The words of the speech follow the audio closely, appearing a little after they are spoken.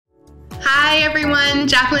Hi everyone,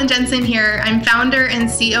 Jacqueline Jensen here. I'm founder and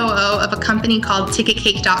COO of a company called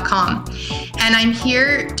TicketCake.com. And I'm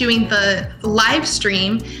here doing the live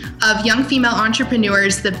stream of Young Female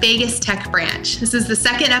Entrepreneurs, the Vegas Tech Branch. This is the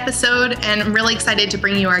second episode, and I'm really excited to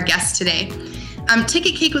bring you our guest today.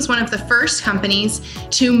 Ticket Cake was one of the first companies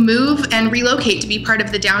to move and relocate to be part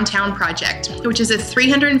of the Downtown Project, which is a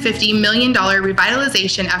 $350 million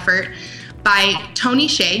revitalization effort by Tony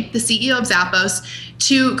Hsieh, the CEO of Zappos,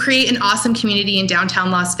 to create an awesome community in downtown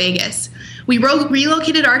Las Vegas. We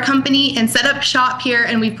relocated our company and set up shop here,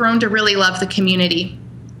 and we've grown to really love the community.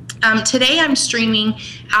 Today I'm streaming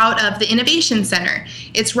out of the Innovation Center.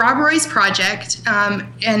 It's Rob Roy's project,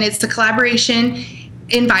 and it's a collaboration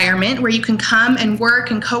environment where you can come and work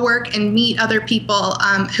and co-work and meet other people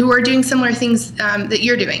who are doing similar things that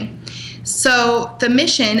you're doing. So the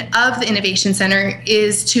mission of the Innovation Center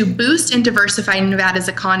is to boost and diversify Nevada's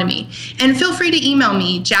economy. And feel free to email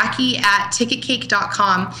me,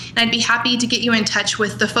 Jackie@ticketcake.com, and I'd be happy to get you in touch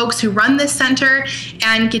with the folks who run this center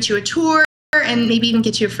and get you a tour and maybe even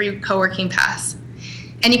get you a free co-working pass.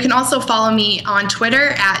 And you can also follow me on Twitter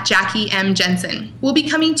at Jackie M. Jensen. We'll be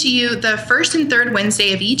coming to you the first and third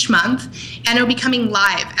Wednesday of each month, and it'll be coming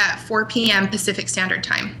live at 4 p.m. Pacific Standard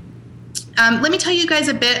Time. Let me tell you guys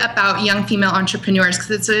a bit about Young Female Entrepreneurs,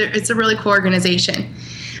 because it's a really cool organization.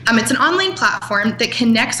 It's an online platform that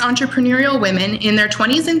connects entrepreneurial women in their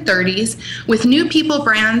 20s and 30s with new people,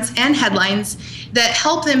 brands, and headlines that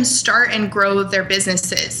help them start and grow their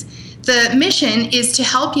businesses. The mission is to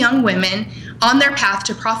help young women on their path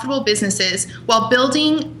to profitable businesses while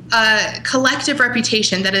building a collective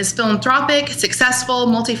reputation that is philanthropic, successful,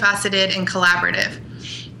 multifaceted, and collaborative.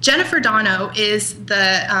 Jennifer Dono is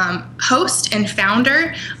the host and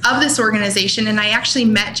founder of this organization, and I actually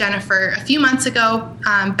met Jennifer a few months ago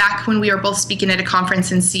back when we were both speaking at a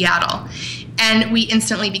conference in Seattle, and we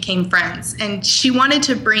instantly became friends. And she wanted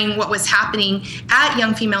to bring what was happening at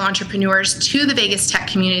Young Female Entrepreneurs to the Vegas tech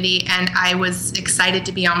community, and I was excited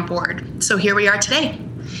to be on board. So here we are today.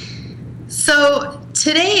 So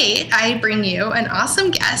today I bring you an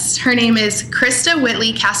awesome guest. Her name is Krista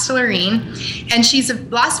Whitley Castellarine, and she's a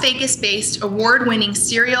Las Vegas-based award-winning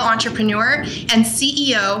serial entrepreneur and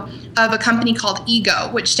CEO of a company called Ego,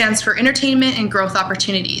 which stands for Entertainment and Growth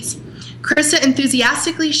Opportunities. Krista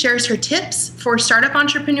enthusiastically shares her tips for startup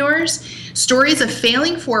entrepreneurs, stories of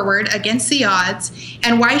failing forward against the odds,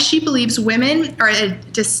 and why she believes women are at a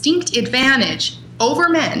distinct advantage over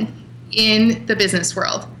men in the business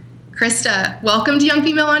world. Krista, welcome to Young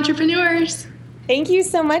Female Entrepreneurs. Thank you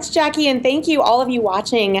so much, Jackie, and thank you all of you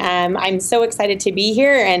watching. I'm so excited to be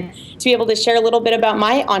here and to be able to share a little bit about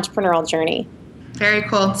my entrepreneurial journey. Very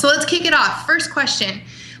cool. So let's kick it off. First question,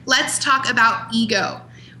 let's talk about Ego.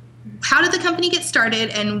 How did the company get started,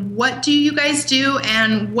 and what do you guys do,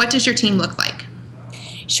 and what does your team look like?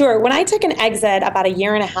 Sure. When I took an exit about a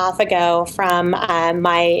year and a half ago from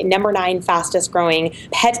my number 9 fastest growing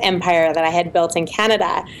pet empire that I had built in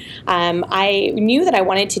Canada, I knew that I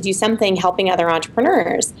wanted to do something helping other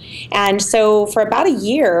entrepreneurs. And so for about a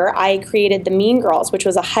year, I created the Mean Girls, which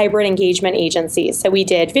was a hybrid engagement agency. So we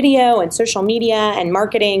did video and social media and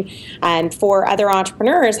marketing for other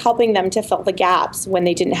entrepreneurs, helping them to fill the gaps when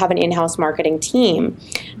they didn't have an in-house marketing team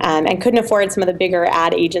and couldn't afford some of the bigger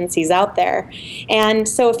ad agencies out there. And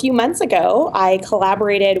so a few months ago, I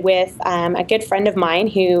collaborated with a good friend of mine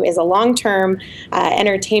who is a long-term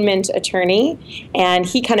entertainment attorney, and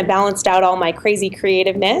he kind of balanced out all my crazy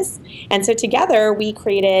creativeness. And so together we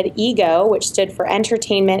created Ego, which stood for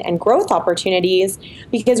Entertainment and Growth Opportunities,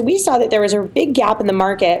 because we saw that there was a big gap in the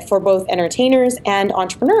market for both entertainers and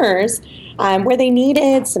entrepreneurs where they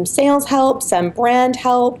needed some sales help, some brand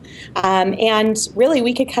help, and really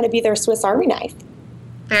we could kind of be their Swiss Army knife.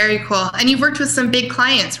 Very cool. And you've worked with some big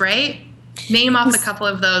clients, right? Name off a couple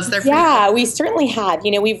of those. They're pretty cool. We certainly had.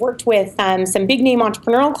 We've worked with some big name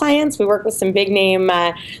entrepreneurial clients. We work with some big name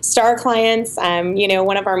star clients.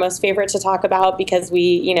 One of our most favorite to talk about because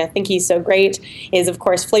we, think he's so great is, of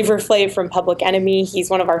course, Flavor Flav from Public Enemy. He's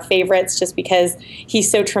one of our favorites just because he's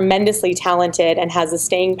so tremendously talented and has the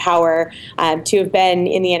staying power to have been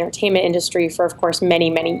in the entertainment industry for, of course, many,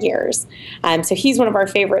 many years. So he's one of our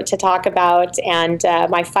favorite to talk about. And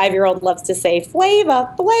my 5-year-old loves to say,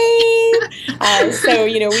 Flava, Flav.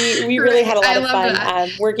 We really had a lot of fun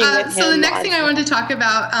working with him. So the next thing I wanted to talk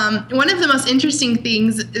about, one of the most interesting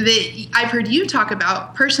things that I've heard you talk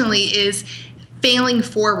about personally is failing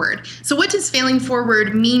forward. So what does failing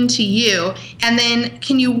forward mean to you? And then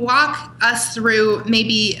can you walk us through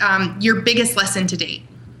maybe your biggest lesson to date?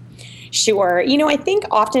 Sure. I think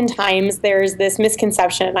oftentimes there's this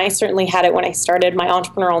misconception, and I certainly had it when I started my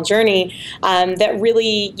entrepreneurial journey, that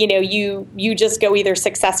really, you just go either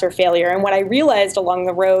success or failure. And what I realized along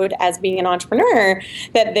the road as being an entrepreneur,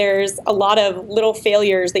 that there's a lot of little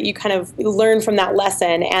failures that you kind of learn from that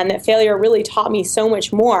lesson, and that failure really taught me so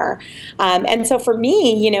much more. And so for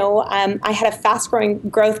me, I had a fast-growing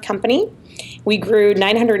growth company. We grew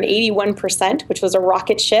 981%, which was a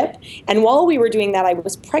rocket ship. And while we were doing that, I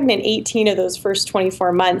was pregnant 18 of those first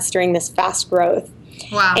 24 months during this fast growth.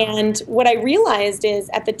 Wow. And what I realized is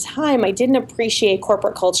at the time, I didn't appreciate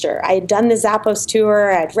corporate culture. I had done the Zappos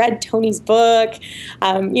tour. I'd read Tony's book.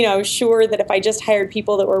 I was sure that if I just hired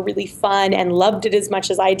people that were really fun and loved it as much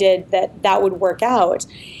as I did, that would work out.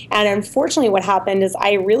 And unfortunately, what happened is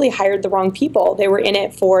I really hired the wrong people. They were in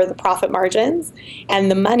it for the profit margins and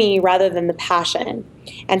the money rather than the passion.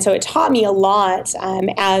 And so it taught me a lot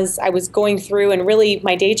as I was going through, and really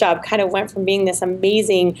my day job kind of went from being this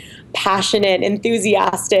amazing, passionate,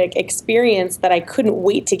 enthusiastic experience that I couldn't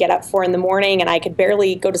wait to get up for in the morning, and I could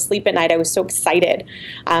barely go to sleep at night. I was so excited.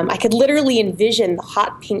 I could literally envision the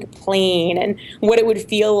hot pink plane and what it would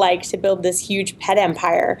feel like to build this huge pet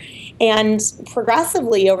empire. And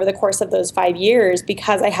progressively over the course of those 5 years,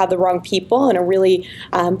 because I had the wrong people and a really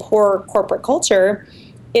poor corporate culture,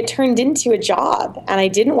 it turned into a job, and I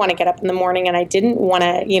didn't want to get up in the morning, and I didn't want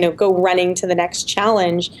to, go running to the next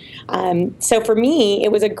challenge. So for me,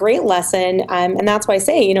 it was a great lesson, and that's why I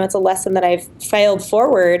say, it's a lesson that I've failed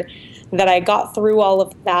forward, that I got through all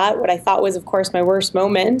of that, what I thought was, of course, my worst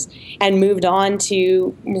moment, and moved on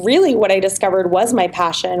to really what I discovered was my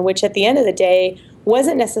passion, which at the end of the day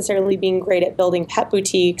wasn't necessarily being great at building pet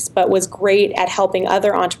boutiques, but was great at helping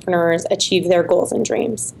other entrepreneurs achieve their goals and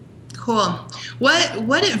dreams. Cool.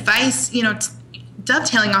 What advice,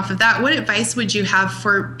 dovetailing off of that, what advice would you have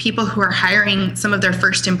for people who are hiring some of their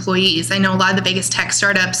first employees? I know a lot of the biggest tech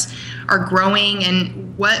startups are growing,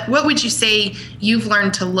 and what would you say you've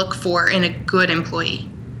learned to look for in a good employee?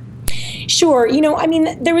 Sure.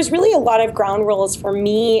 There was really a lot of ground rules for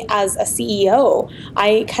me as a CEO.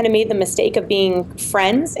 I kind of made the mistake of being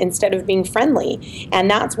friends instead of being friendly. And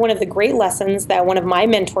that's one of the great lessons that one of my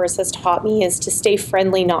mentors has taught me, is to stay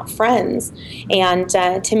friendly, not friends, and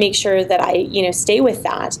to make sure that I, stay with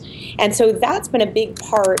that. And so that's been a big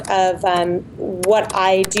part of what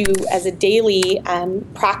I do as a daily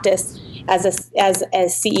practice as a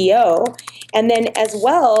CEO. And then as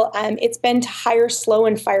well, it's been to hire slow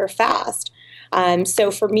and fire fast.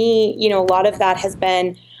 So for me, a lot of that has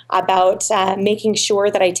been about making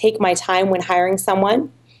sure that I take my time when hiring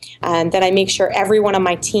someone, that I make sure everyone on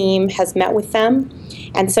my team has met with them.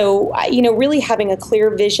 And so, really having a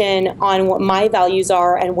clear vision on what my values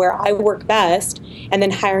are and where I work best, and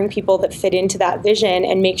then hiring people that fit into that vision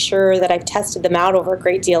and make sure that I've tested them out over a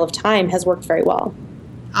great deal of time has worked very well.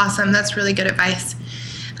 Awesome. That's really good advice.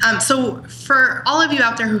 So for all of you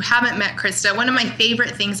out there who haven't met Krista, one of my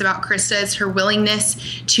favorite things about Krista is her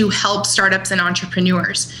willingness to help startups and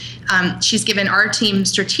entrepreneurs. She's given our team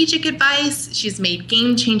strategic advice. She's made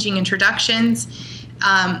game-changing introductions.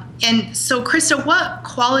 And so, Krista, what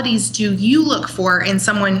qualities do you look for in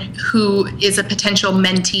someone who is a potential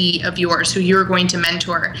mentee of yours, who you're going to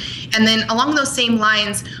mentor? And then along those same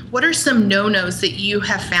lines, what are some no-nos that you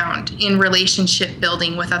have found in relationship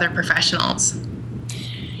building with other professionals?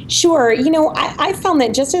 Sure. I found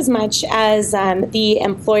that just as much as the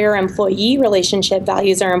employer-employee relationship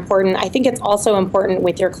values are important, I think it's also important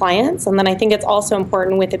with your clients. And then I think it's also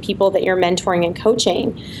important with the people that you're mentoring and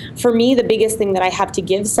coaching. For me, the biggest thing that I have to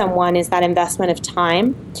give someone is that investment of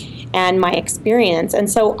time and my experience.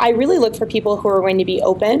 And so I really look for people who are going to be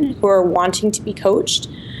open, who are wanting to be coached,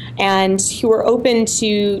 and who are open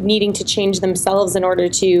to needing to change themselves in order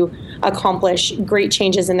to accomplish great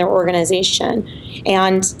changes in their organization.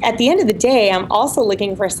 And at the end of the day, I'm also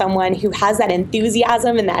looking for someone who has that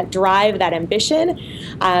enthusiasm and that drive, that ambition.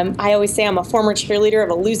 I always say I'm a former cheerleader of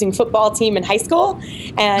a losing football team in high school.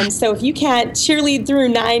 And so if you can't cheerlead through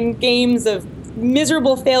 9 games of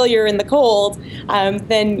miserable failure in the cold,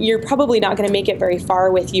 then you're probably not going to make it very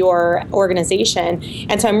far with your organization.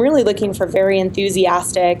 And so I'm really looking for very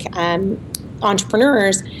enthusiastic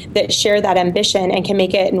entrepreneurs that share that ambition and can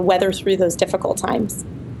make it and weather through those difficult times.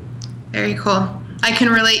 Very cool. I can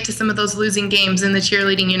relate to some of those losing games in the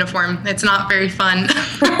cheerleading uniform. It's not very fun.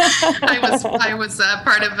 I was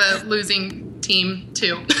part of a losing team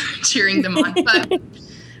too, cheering them on.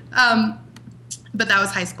 But that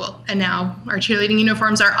was high school, and now our cheerleading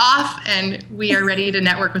uniforms are off, and we are ready to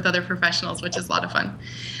network with other professionals, which is a lot of fun.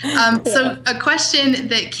 So a question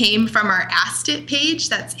that came from our Asked It page,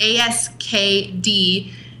 that's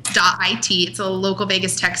ASKD Vegas.it. It's a local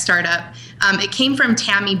Vegas tech startup. It came from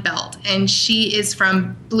Tammy Belt, and she is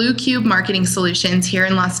from Blue Cube Marketing Solutions here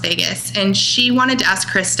in Las Vegas. And she wanted to ask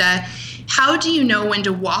Krista, how do you know when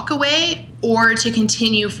to walk away or to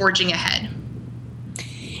continue forging ahead?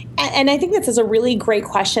 And I think this is a really great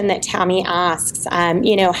question that Tammy asks.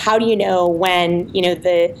 How do you know when,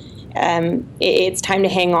 it's time to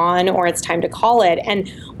hang on or it's time to call it? And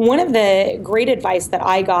one of the great advice that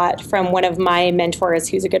I got from one of my mentors,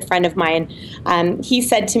 who's a good friend of mine, he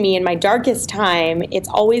said to me, in my darkest time, it's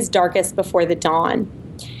always darkest before the dawn.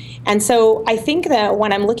 And so I think that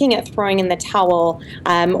when I'm looking at throwing in the towel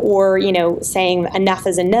or, saying enough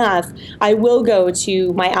is enough, I will go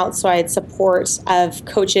to my outside support of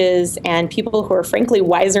coaches and people who are frankly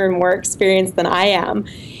wiser and more experienced than I am.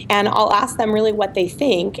 And I'll ask them really what they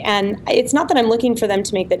think. And it's not that I'm looking for them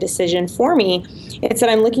to make the decision for me. It's that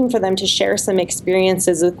I'm looking for them to share some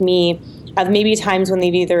experiences with me of maybe times when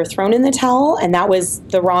they've either thrown in the towel and that was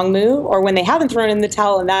the wrong move, or when they haven't thrown in the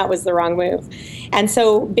towel and that was the wrong move. And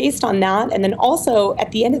so based on that, and then also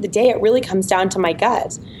at the end of the day, it really comes down to my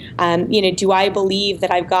gut. Do I believe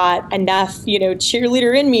that I've got enough,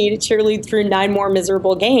 cheerleader in me to cheerlead through 9 more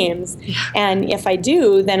miserable games? Yeah. And if I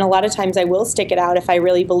do, then a lot of times I will stick it out if I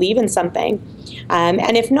really believe in something.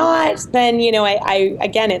 And if not, then, I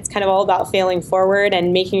again, it's kind of all about failing forward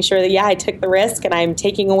and making sure that, I took the risk and I'm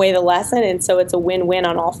taking away the lesson. And so it's a win-win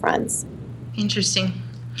on all fronts. Interesting.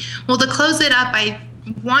 Well, to close it up, I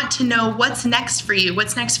want to know what's next for you.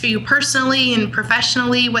 What's next for you personally and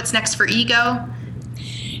professionally? What's next for Ego?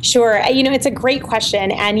 Sure. It's a great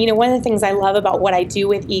question. And, one of the things I love about what I do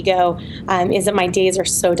with Ego is that my days are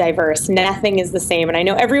so diverse. Nothing is the same. And I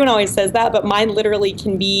know everyone always says that, but mine literally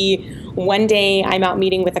can be one day I'm out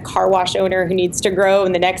meeting with a car wash owner who needs to grow,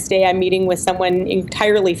 and the next day I'm meeting with someone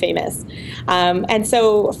entirely famous. And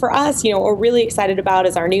so for us, what we're really excited about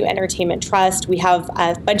is our new entertainment trust. We have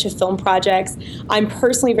a bunch of film projects. I'm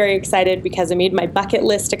personally very excited because I made my bucket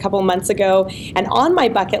list a couple months ago, and on my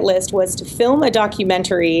bucket list was to film a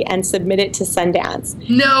documentary and submit it to Sundance.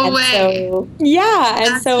 No way.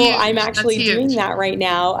 I'm actually doing that right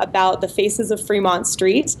now about the faces of Fremont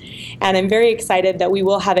Street, and I'm very excited that we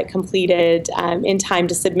will have it completed in time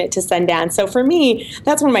to submit to Sundance. So for me,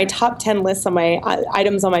 that's one of my top 10 lists on my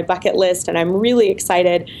items on my bucket list, and I'm really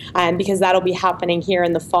excited because that'll be happening here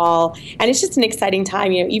in the fall. And it's just an exciting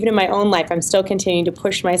time. Even in my own life, I'm still continuing to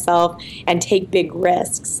push myself and take big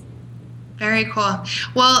risks. Very cool.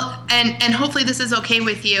 Well, and hopefully this is okay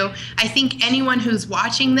with you. I think anyone who's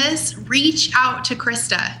watching this, reach out to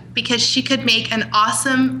Krista because she could make an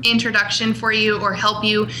awesome introduction for you or help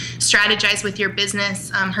you strategize with your business.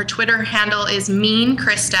 Her Twitter handle is Mean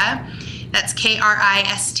Krista. That's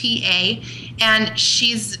Krista. And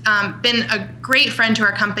she's been a great friend to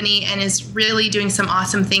our company and is really doing some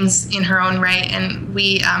awesome things in her own right. And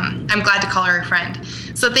I'm glad to call her a friend.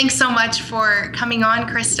 So thanks so much for coming on,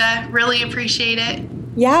 Krista. Really appreciate it.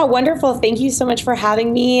 Yeah, wonderful. Thank you so much for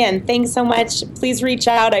having me. And thanks so much. Please reach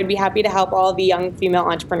out. I'd be happy to help all the young female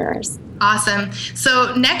entrepreneurs. Awesome.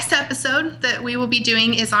 So next episode that we will be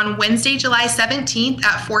doing is on Wednesday, July 17th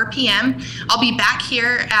at 4 p.m. I'll be back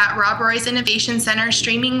here at Rob Roy's Innovation Center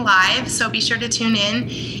streaming live, so be sure to tune in.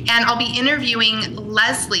 And I'll be interviewing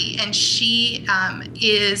Leslie, and she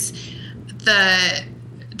is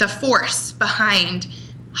the force behind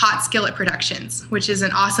Hot Skillet Productions, which is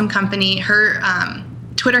an awesome company. Her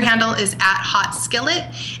Twitter handle is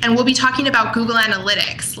 @HotSkillet, and we'll be talking about Google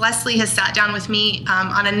Analytics. Leslie has sat down with me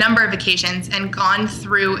on a number of occasions and gone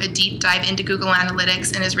through a deep dive into Google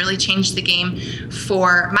Analytics and has really changed the game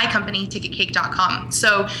for my company, TicketCake.com.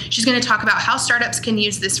 So she's going to talk about how startups can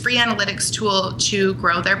use this free analytics tool to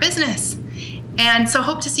grow their business. And so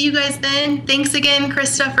hope to see you guys then. Thanks again,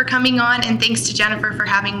 Krista, for coming on, and thanks to Jennifer for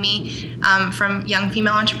having me from Young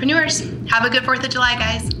Female Entrepreneurs. Have a good 4th of July,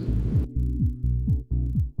 guys.